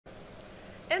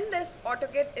In this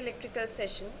AutoCAD electrical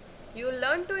session, you will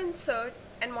learn to insert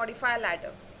and modify a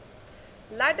ladder.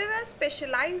 Ladder are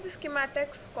specialized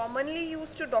schematics commonly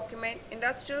used to document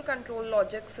industrial control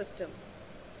logic systems.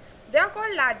 They are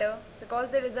called ladder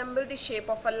because they resemble the shape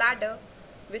of a ladder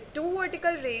with two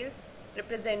vertical rails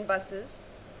represent buses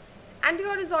and the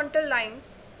horizontal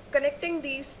lines connecting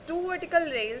these two vertical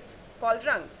rails called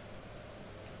rungs.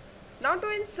 Now to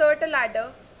insert a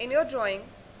ladder in your drawing,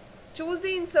 choose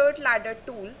the Insert Ladder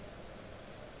tool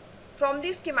from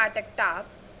the Schematic tab.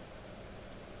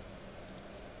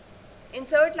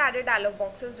 Insert Ladder dialog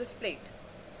box is displayed.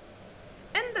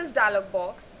 In this dialog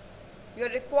box, you are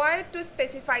required to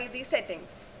specify the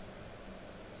settings.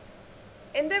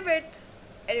 In the width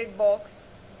edit box,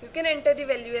 you can enter the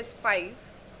value as 5.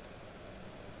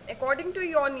 According to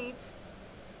your needs,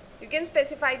 you can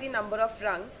specify the number of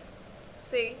rungs,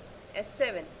 say as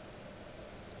 7.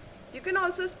 You can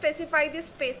also specify the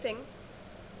spacing.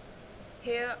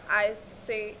 Here I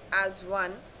say as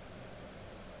 1.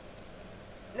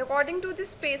 And according to the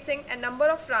spacing and number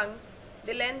of rungs,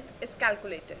 the length is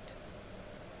calculated.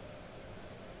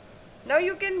 Now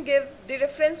you can give the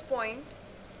reference point,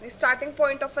 the starting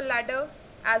point of a ladder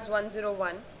as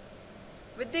 101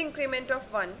 with the increment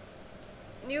of 1.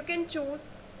 And you can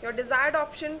choose your desired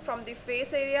option from the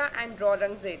face area and draw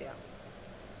rungs area.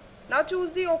 Now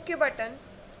choose the OK button.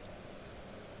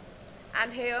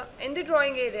 And here in the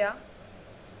drawing area,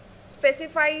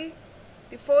 specify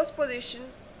the first position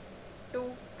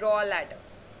to draw a ladder.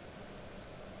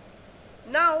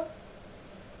 Now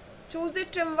choose the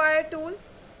trim wire tool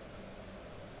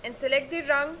and select the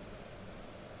rung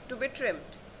to be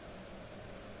trimmed.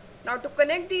 Now to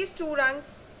connect these two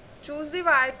rungs, choose the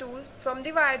wire tool from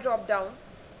the wire drop down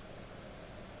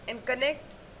and connect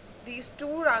these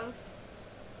two rungs.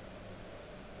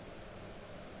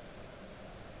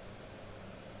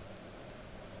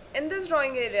 In this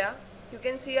drawing area, you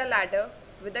can see a ladder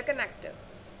with a connector.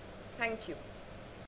 Thank you.